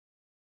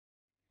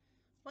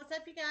What's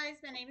up, you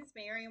guys? My name is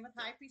Mary. I'm with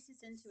High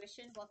Priestess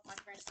Intuition. Welcome, my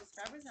friends,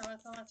 subscribers, and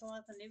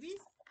welcome, newbies.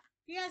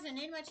 If you guys are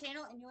new to my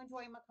channel and you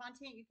enjoy my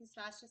content, you can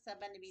smash the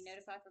sub button to be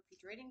notified for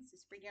future readings.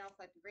 This free general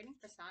collective reading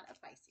for sign of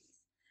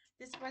Pisces.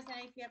 This is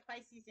resonating if you have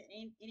Pisces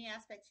in any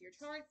aspects of your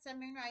chart. Sun,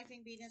 Moon,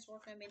 Rising, Venus,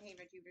 North Node,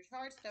 Midheaven, Jupiter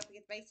charts. Don't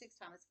forget the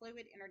basics. Time is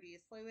fluid. Energy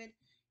is fluid.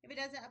 If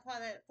it doesn't apply,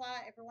 let it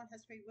fly. Everyone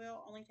has free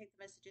will. Only take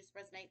the messages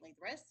resonate. Leave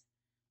the rest.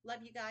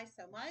 Love you guys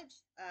so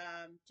much.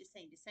 Just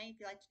saying to say, if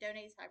you'd like to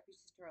donate, it's High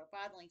Priestess Tarot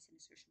 5. The link's in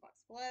the description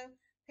box below.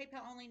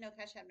 PayPal only, no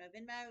Cash App, no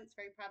Venmo. It's a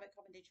very private,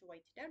 confidential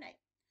way to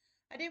donate.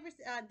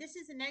 This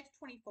is the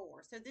next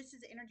 24. So this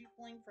is energy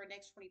pulling for the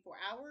next 24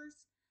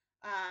 hours,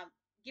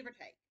 give or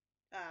take.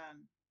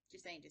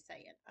 Just saying.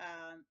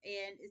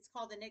 And it's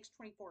called the next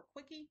 24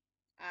 quickie.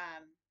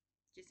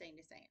 Just saying.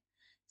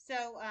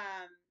 So,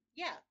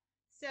 yeah.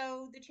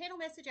 So the channel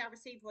message I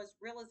received was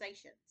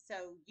realization.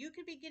 So you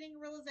could be getting a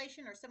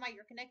realization, or somebody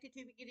you're connected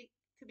to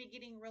could be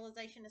getting a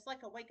realization. It's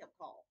like a wake-up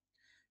call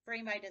for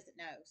anybody who doesn't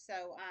know.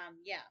 So,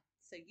 yeah.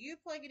 So you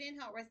plug it in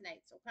how it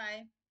resonates,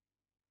 okay?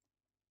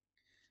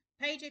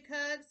 Page of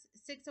Cups,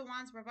 Six of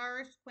Wands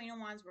reversed, Queen of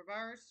Wands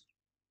reversed.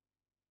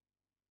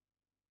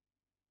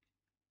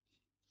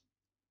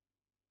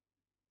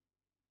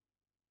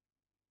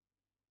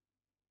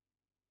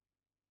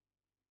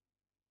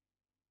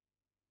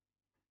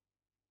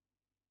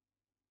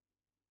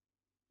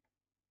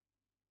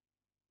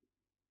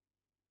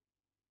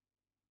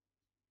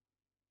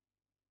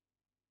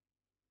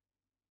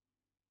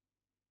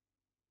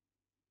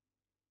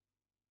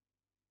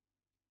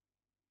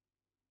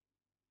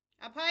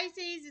 A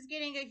Pisces is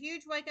getting a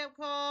huge wake-up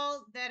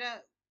call that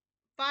a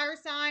fire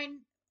sign,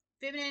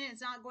 feminine,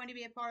 is not going to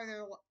be a part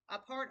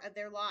of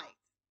their life.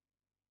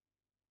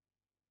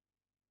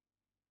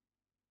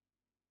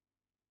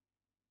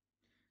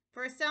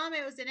 For some,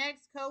 it was an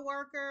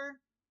ex-co-worker.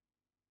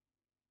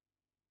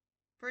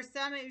 For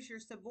some, it was your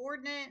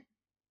subordinate.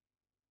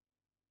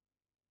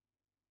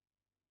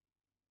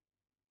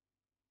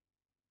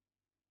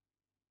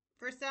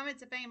 For some,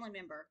 it's a family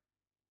member.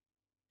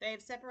 They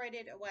have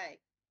separated away.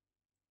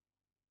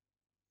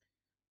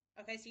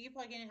 Okay, so you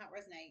plug in how it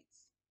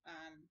resonates.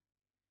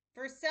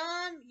 For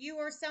some, you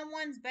are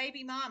someone's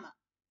baby mama.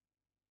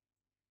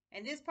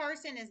 And this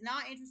person is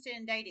not interested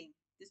in dating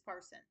this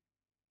person.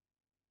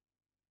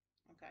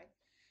 Okay.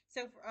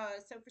 So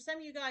for some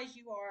of you guys,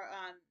 you are,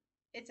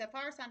 it's a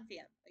fire sign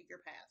femme, your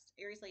past.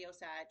 Aries, Leo,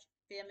 Sag,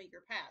 femme,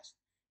 your past.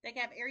 They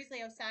can have Aries,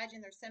 Leo, Sag in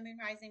their Sun, Moon,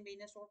 Rising,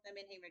 Venus, North Node,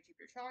 Midheaven,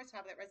 Jupiter charts.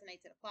 However that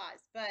resonates, it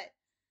applies. But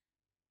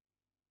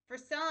for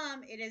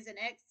some, it is an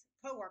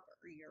ex-coworker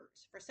of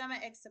yours. For some,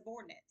 an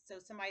ex-subordinate. So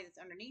somebody that's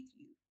underneath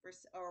you,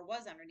 or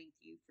was underneath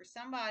you. For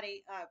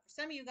somebody, for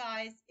some of you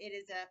guys, it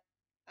is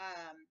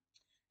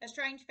a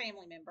strange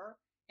family member.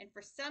 And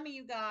for some of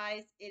you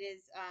guys, it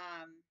is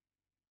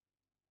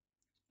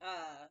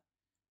I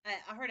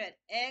heard an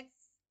ex,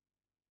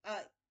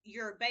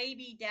 your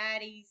baby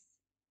daddy's,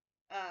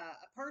 a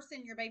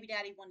person your baby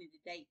daddy wanted to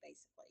date,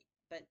 basically,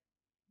 but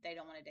they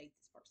don't want to date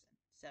this person.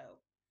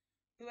 So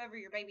whoever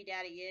your baby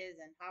daddy is,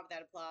 and how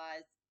that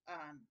applies,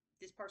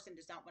 this person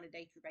does not want to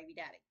date your baby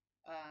daddy.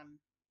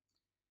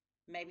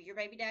 Maybe your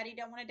baby daddy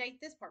don't want to date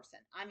this person.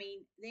 I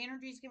mean, the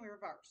energies can be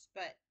reversed,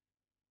 but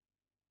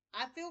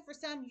I feel for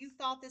some, you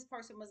thought this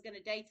person was going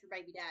to date your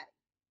baby daddy,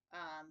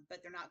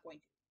 but they're not going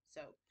to.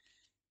 So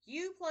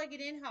you plug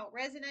it in how it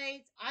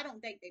resonates. I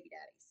don't date baby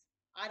daddies.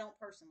 I don't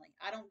personally.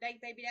 I don't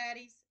date baby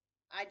daddies.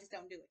 I just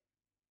don't do it.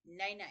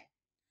 Nay.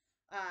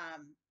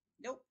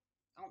 Nope.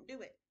 I don't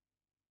do it.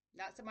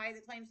 Not somebody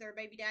that claims they're a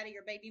baby daddy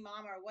or baby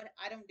mama or what.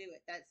 I don't do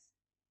it. That's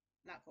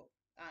not cool.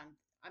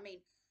 I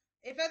mean,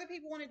 if other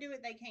people want to do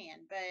it, they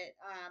can. But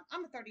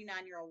I'm a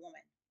 39-year-old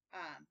woman.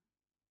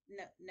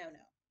 No.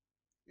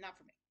 Not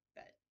for me.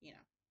 But, you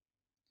know.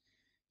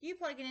 You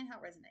plug it in how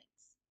it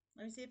resonates.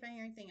 Let me see if I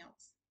hear anything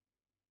else.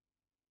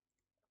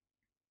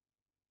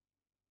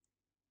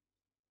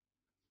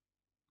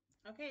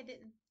 Okay, it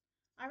didn't.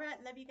 All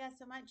right. Love you guys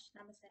so much.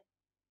 Namaste.